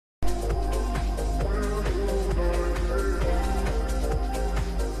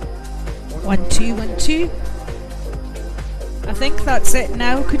1 2 1 2. I think that's it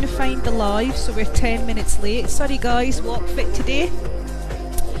now. Couldn't find the live, so we're 10 minutes late. Sorry guys, Walkfit today.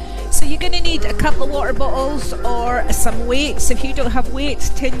 So you're going to need a couple of water bottles or some weights. If you don't have weights,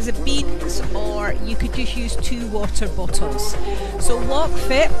 tins of beans, or you could just use 2 water bottles. So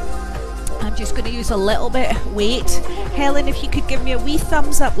Walkfit, I'm just going to use a little bit weight. Helen, if you could give me a wee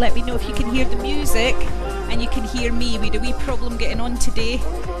thumbs up, let me know if you can hear the music and you can hear me. We had a wee problem getting on today,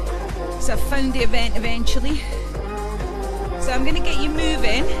 so I found the event eventually. So I'm going to get you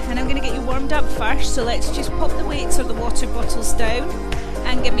moving and I'm going to get you warmed up first. So let's just pop the weights or the water bottles down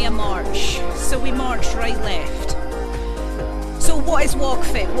and give me a march. So we march right, left. So what is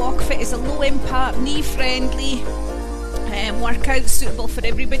Walkfit? Walkfit is a low impact, knee friendly workout suitable for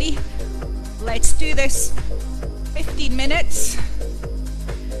everybody. Let's do this. 15 minutes.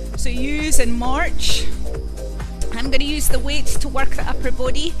 So use and march. I'm going to use the weights to work the upper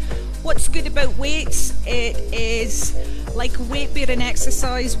body. What's good about weights? It is like weight bearing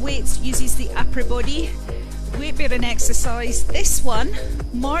exercise. Weights uses the upper body. Weight bearing exercise. This one,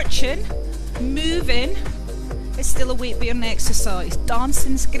 marching, moving, is still a weight bearing exercise.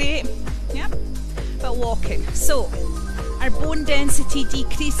 Dancing's great, yep, but walking. So our bone density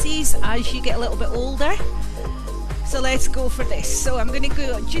decreases as you get a little bit older. So let's go for this. So I'm going to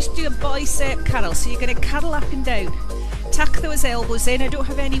go just do a bicep curl. So you're going to curl up and down. Tuck those elbows in. I don't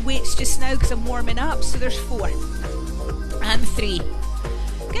have any weights just now because I'm warming up. So there's 4 and 3.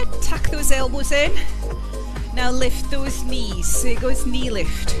 Good. Tuck those elbows in. Now lift those knees. So it goes knee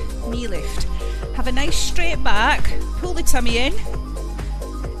lift, knee lift. Have a nice straight back. Pull the tummy in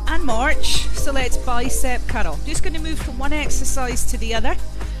and march. So let's bicep curl. Just going to move from one exercise to the other.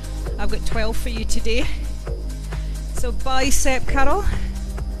 I've got 12 for you today. So bicep curl.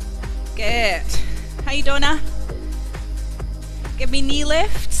 Good. Hi Donna. Give me knee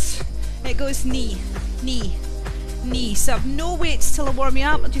lifts. It goes knee, knee, knee. So I've no weights till I warm you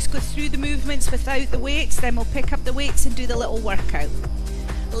up. I'll just go through the movements without the weights. Then we'll pick up the weights and do the little workout.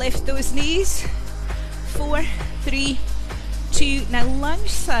 Lift those knees. 4, 3, 2. Now lunge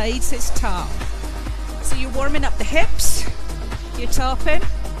sides, it's tap. So you're warming up the hips. You're tapping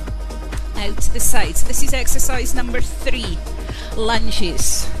out to the sides. This is exercise number 3.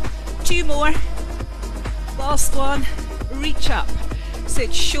 Lunges. 2 more. Last one. Reach up. So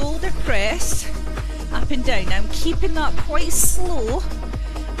it's shoulder press up and down. Now I'm keeping that quite slow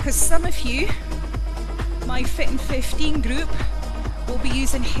because some of you, my Fit in 15 group, will be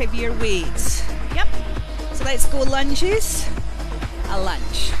using heavier weights. Yep. So let's go lunges. A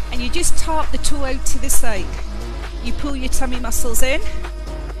lunge. And you just tap the toe out to the side. You pull your tummy muscles in.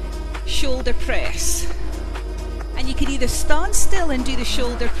 Shoulder press. And you can either stand still and do the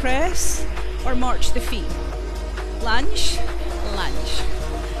shoulder press or march the feet. Lunge, lunge.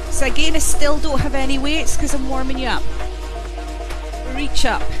 So again, I still don't have any weights because I'm warming you up. Reach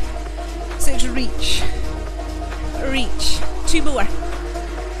up. So it's reach, reach. 2 more.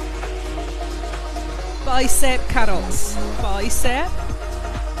 Bicep curls. Bicep.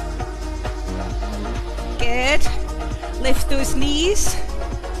 Good. Lift those knees.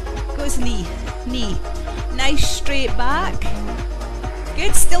 Goes knee, knee. Nice straight back.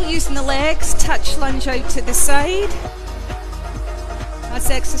 Good. Still using the legs. Touch lunge out to the side. That's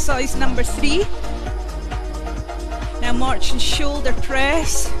exercise number 3. Now march and shoulder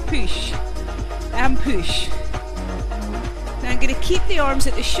press. Push and push. Now I'm going to keep the arms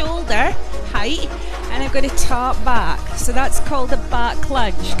at the shoulder height and I'm going to tap back. So that's called a back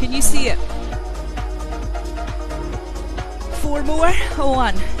lunge. Can you see it? 4 more.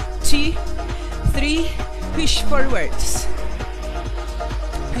 1, 2, 3. Push forwards.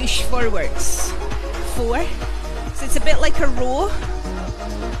 Push forwards. 4. So it's a bit like a row.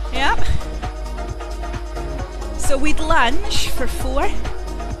 Yep. So we'd lunge for 4,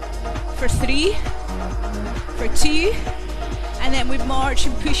 for 3, for 2, and then we'd march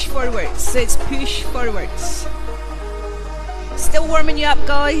and push forwards. So it's push forwards. Still warming you up,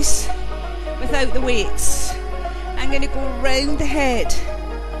 guys, without the weights. I'm going to go round the head,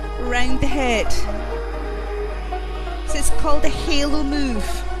 round the head. So it's called a halo move.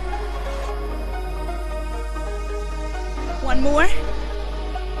 1 more.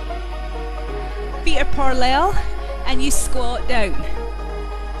 Feet are parallel and you squat down.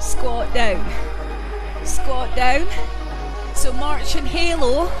 Squat down. Squat down. So march and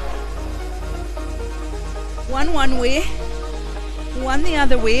halo. 1 one way, 1 the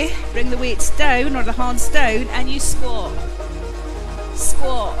other way. Bring the weights down or the hands down and you squat.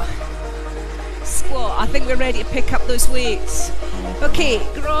 Squat. Squat. squat. I think we're ready to pick up those weights. Okay,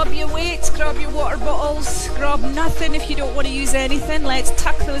 grab your weights, grab your water bottles, grab nothing if you don't want to use anything. Let's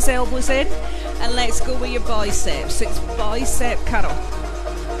tuck those elbows in and let's go with your biceps. So it's bicep curl.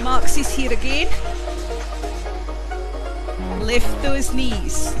 Marks is here again. Lift those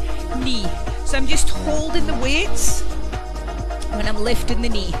knees. Knee. So I'm just holding the weights when I'm lifting the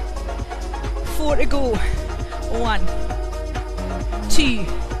knee. 4 to go. 1, 2.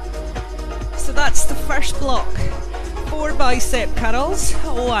 So that's the first block. 4 bicep curls.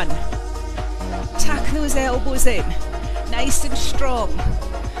 1. Tuck those elbows in. Nice and strong.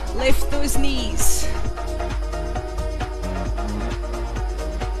 Lift those knees.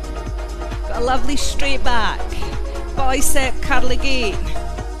 Got a lovely straight back. Bicep curl again.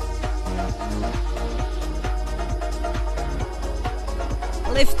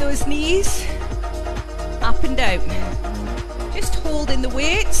 Lift those knees. Up and down. Just holding the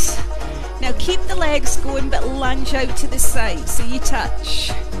weights. Now keep the legs going but lunge out to the side. So you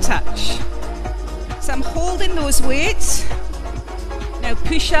touch, touch. So I'm holding those weights. Now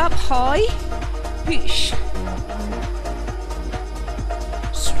push up high. Push.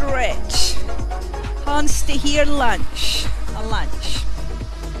 Stretch. Hands stay here, lunge. A lunge.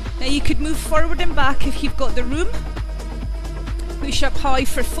 Now you could move forward and back if you've got the room. Push up high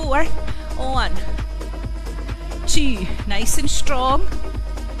for 4. 1, 2. Nice and strong.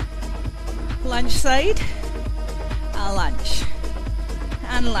 Lunge side. A lunge.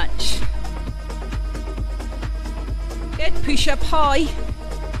 And lunge. Good. Push up high.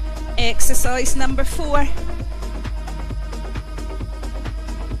 Exercise number 4.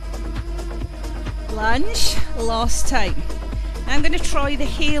 Lunge. Last time. Now I'm going to try the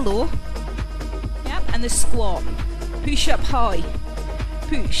halo. Yep. And the squat. Push up high.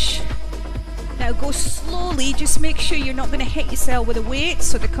 Push. Now go slowly. Just make sure you're not going to hit yourself with the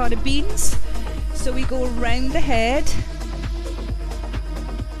weights or the carabines. So we go round the head.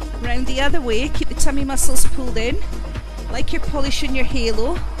 Round the other way. Keep the tummy muscles pulled in. Like you're polishing your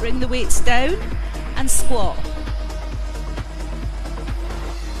halo. Bring the weights down and squat.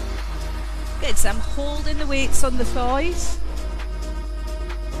 Good. So I'm holding the weights on the thighs.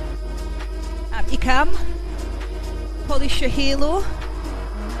 Up you come. Polish your halo.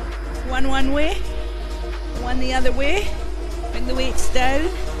 One way, one the other way. Bring the weights down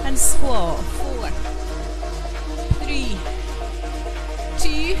and squat. 4, 3,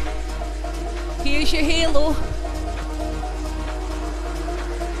 2. Here's your halo.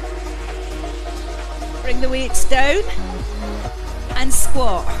 Bring the weights down and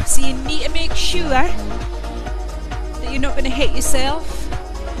squat. So you need to make sure that you're not going to hit yourself.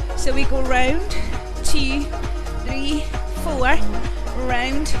 So we go round, 2, 3, 4.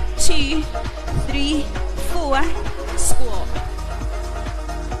 Round, 2, 3, 4. Squat.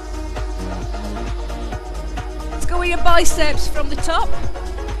 Let's go with your biceps from the top.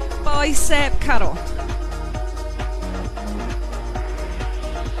 Bicep curl.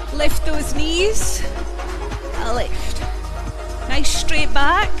 Lift those knees. A lift. Nice straight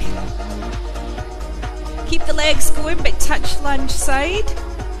back. Keep the legs going but touch lunge side.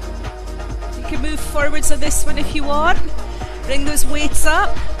 You can move forwards on this one if you want. Bring those weights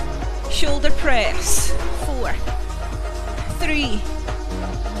up. Shoulder press. 4, 3.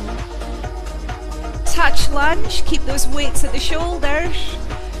 Touch lunge. Keep those weights at the shoulders.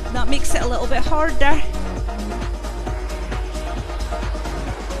 That makes it a little bit harder.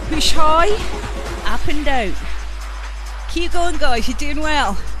 Push high. Up and down. Keep going, guys. You're doing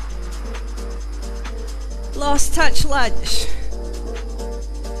well. Last touch lunge.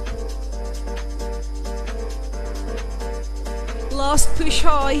 Last push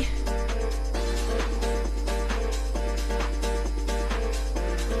high.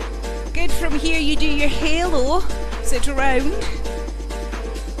 Good. From here you do your halo. So it's round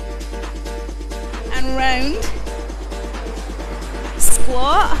and round.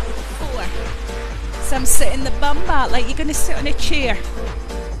 Squat. 4. So I'm sitting the bum back like you're going to sit on a chair.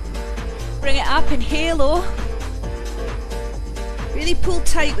 Bring it up and halo. Really pull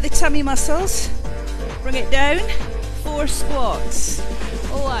tight with the tummy muscles. Bring it down. 4 squats.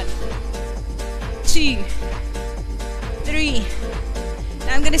 1, 2, 3.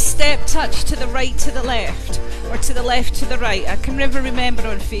 Now I'm going to step touch to the right to the left, or to the left to the right. I can never remember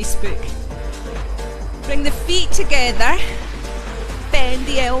on Facebook. Bring the feet together. Bend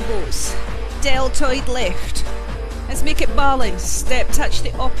the elbows. Deltoid lift. Let's make it balanced. Step touch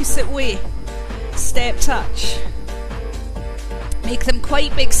the opposite way. Step touch. Make them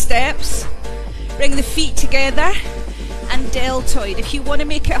quite big steps. Bring the feet together. And deltoid. If you want to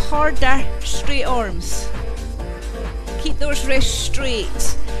make it harder, straight arms. Keep those wrists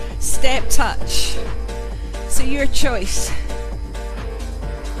straight. step touch. So your choice.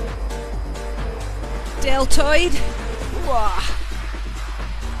 Deltoid. Wah.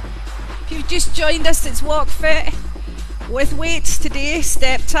 If you've just joined us, it's Walkfit with weights today,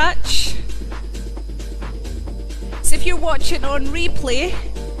 step touch. So if you're watching on replay,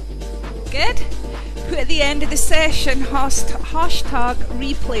 good, put at the end of the session hashtag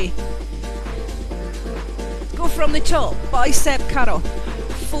replay. Go from the top, bicep curl.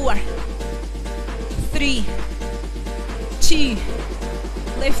 4, 3, 2,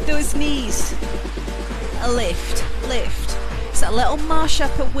 lift those knees. A lift, lift. It's a little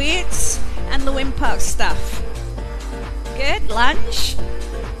mash-up of weights and low impact stuff. Good, lunge.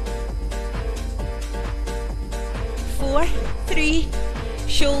 4, 3,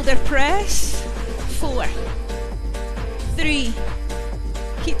 shoulder press. 4, 3,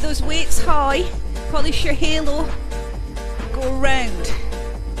 keep those weights high, polish your halo, go round,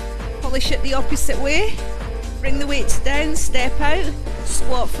 polish it the opposite way, bring the weights down, step out,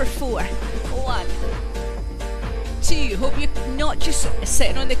 squat for 4, 1, 2, hope you're not just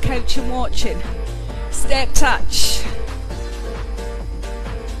sitting on the couch and watching, step touch,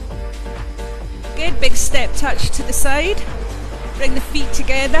 good, big step touch to the side. Bring the feet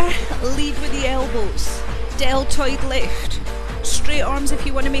together, lead with the elbows, deltoid lift, straight arms if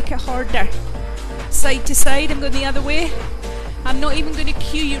you want to make it harder, side to side. I'm going the other way. I'm not even going to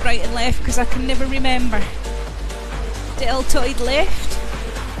cue you right and left because I can never remember. Deltoid lift,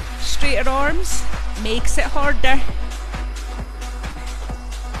 straighter arms, makes it harder.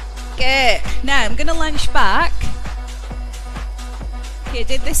 Good. Now I'm going to lunge back. Okay, I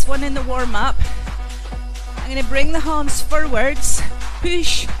did this one in the warm up. I'm going to bring the hands forwards,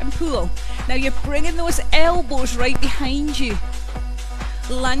 push and pull. Now you're bringing those elbows right behind you.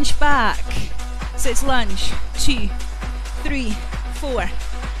 Lunge back. So it's lunge, 2, 3, 4,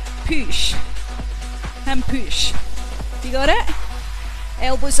 push and push. You got it?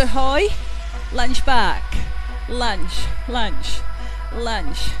 Elbows are high, lunge back, lunge, lunge,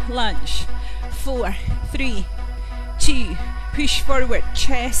 lunge, lunge. 4, 3, 2, push forward,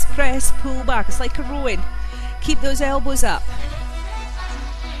 chest press, pull back. It's like a rowing. Keep those elbows up.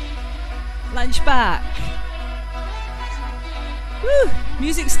 Lunge back. Woo!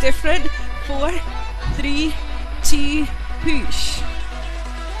 Music's different. 4, 3, 2, push.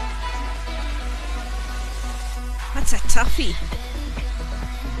 That's a toughie.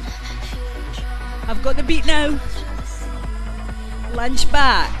 I've got the beat now. Lunge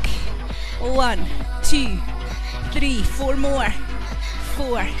back. 1, 2, 3, 4 more.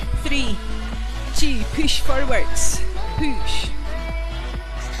 4, 3, 2, push forwards, push.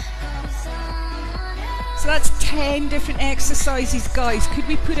 So that's 10 different exercises, guys. Could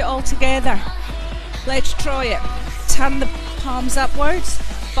we put it all together? Let's try it. Turn the palms upwards,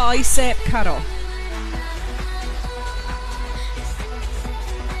 bicep curl.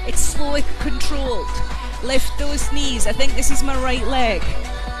 It's slow and controlled. Lift those knees. I think this is my right leg.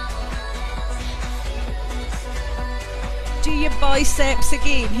 Do your biceps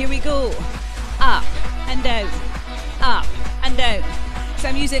again. Here we go. Up and down, up and down. So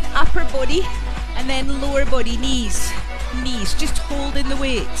I'm using upper body and then lower body, knees, knees, just holding the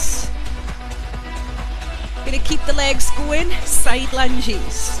weights. Gonna keep the legs going, side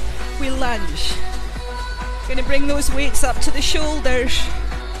lunges. We lunge. Gonna bring those weights up to the shoulders.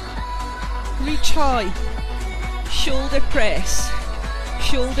 Reach high. Shoulder press,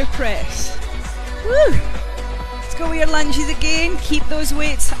 shoulder press. Woo! Let's go with your lunges again. Keep those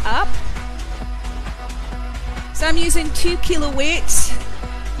weights up. So I'm using 2 kilo weights.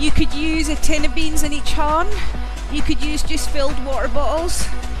 You could use a tin of beans in each hand. You could use just filled water bottles.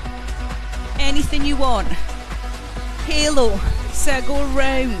 Anything you want. Halo. So I go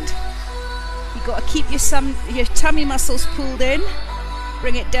round. You got to keep your tummy muscles pulled in.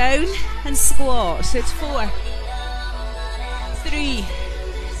 Bring it down and squat. So it's 4, 3.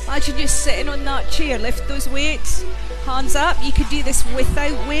 Imagine just sitting on that chair. Lift those weights. Hands up. You could do this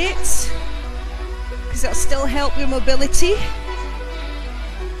without weights, because that'll still help your mobility.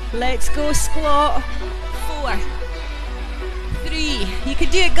 Let's go squat. 4, 3. You can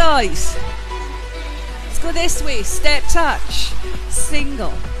do it, guys. Let's go this way. Step touch.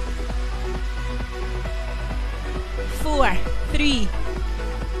 Single. 4, 3.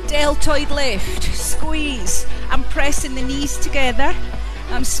 Deltoid lift. Squeeze. I'm pressing the knees together.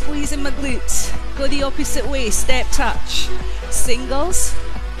 I'm squeezing my glutes. Go the opposite way. Step touch. Singles.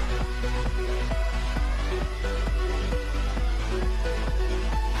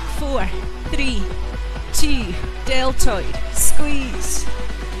 4, 3, 2, deltoid, squeeze,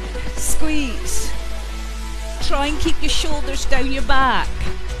 squeeze. Try and keep your shoulders down your back.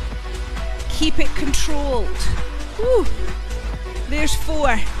 keep it controlled. Woo. There's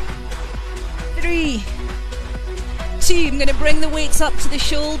 4, 3, 2. I'm going to bring the weights up to the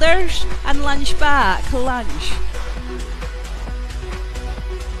shoulders and lunge back. Lunge.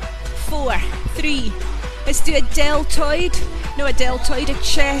 4, 3. Let's do a deltoid. No, a deltoid, a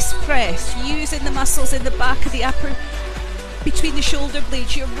chest press. Using the muscles in the back of the upper, between the shoulder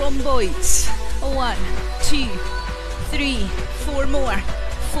blades, your rhomboids. 1, 2, 3, 4 more.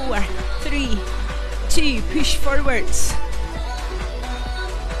 4, 3, 2. Push forwards.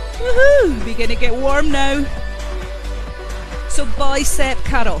 Woohoo! We're gonna get warm now. So bicep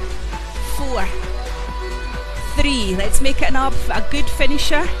curl. 4, 3. Let's make it a good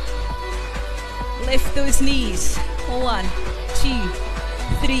finisher. Lift those knees. 1, 2,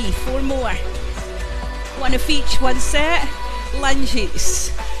 3, 4 more. 1 of each, 1 set.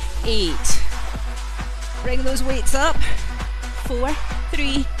 Lunges. 8. Bring those weights up. 4,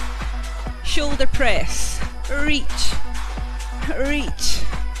 3. Shoulder press. Reach. Reach.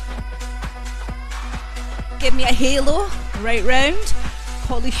 Give me a halo. Right round.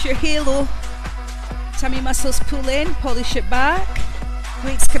 Polish your halo. Tummy muscles pull in. Polish it back.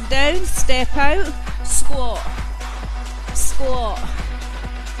 Weights come down. Step out. Squat. Squat.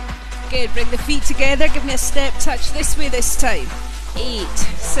 Good. Bring the feet together. Give me a step touch this way this time. 8,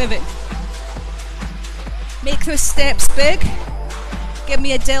 7. Make those steps big. Give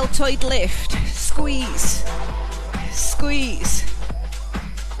me a deltoid lift. Squeeze. Squeeze.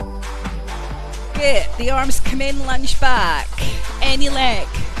 Good. The arms come in, lunge back. Any leg.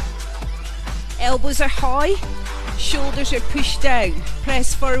 Elbows are high. Shoulders are pushed down.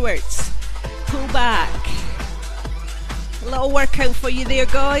 Press forwards. Pull back. A little workout for you there,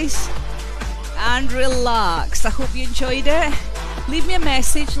 guys. And relax. I hope you enjoyed it. Leave me a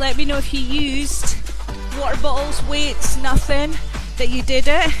message. Let me know if you used water bottles, weights, nothing, that you did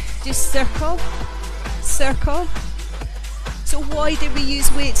it. Just circle. Circle. So why did we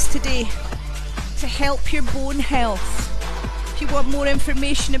use weights today? To help your bone health. If you want more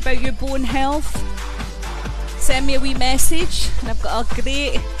information about your bone health, send me a wee message, and I've got a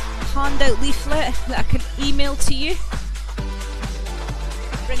great handout leaflet that I can email to you.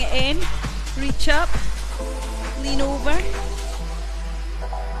 Bring it in, reach up, lean over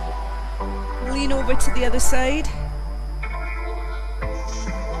to the other side.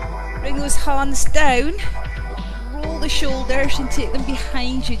 Bring those hands down, roll the shoulders and take them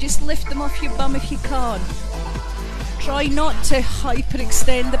behind you. Just lift them off your bum if you can. Try not to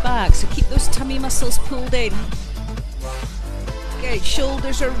hyperextend the back, so keep those tummy muscles pulled in. Good,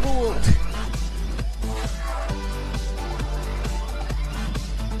 shoulders are rolled.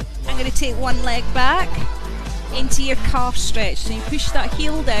 I'm going to take one leg back into your calf stretch. So you push that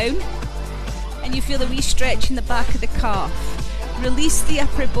heel down and you feel the wee stretch in the back of the calf. Release the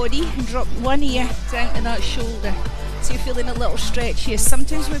upper body and drop one ear down to that shoulder. So you're feeling a little stretch here.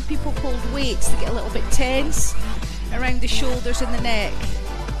 Sometimes when people hold weights, they get a little bit tense around the shoulders and the neck.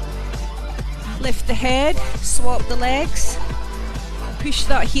 Lift the head, swap the legs, push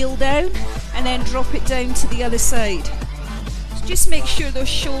that heel down and then drop it down to the other side. So just make sure those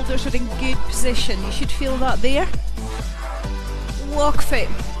shoulders are in good position. You should feel that there. Walkfit.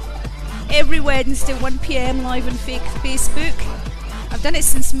 Every Wednesday 1 PM live on Facebook. I've done it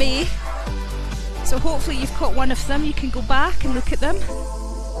since May, so hopefully you've caught one of them. You can go back and look at them.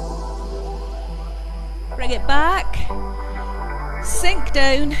 Bring it back, sink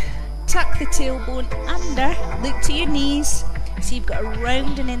down, tuck the tailbone under, look to your knees, so you've got a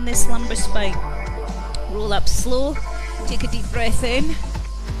rounding in this lumbar spine. Roll up slow, take a deep breath in,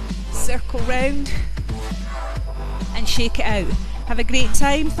 circle round and shake it out. Have a great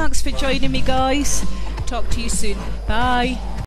time. Thanks for joining me, guys. Talk to you soon. Bye.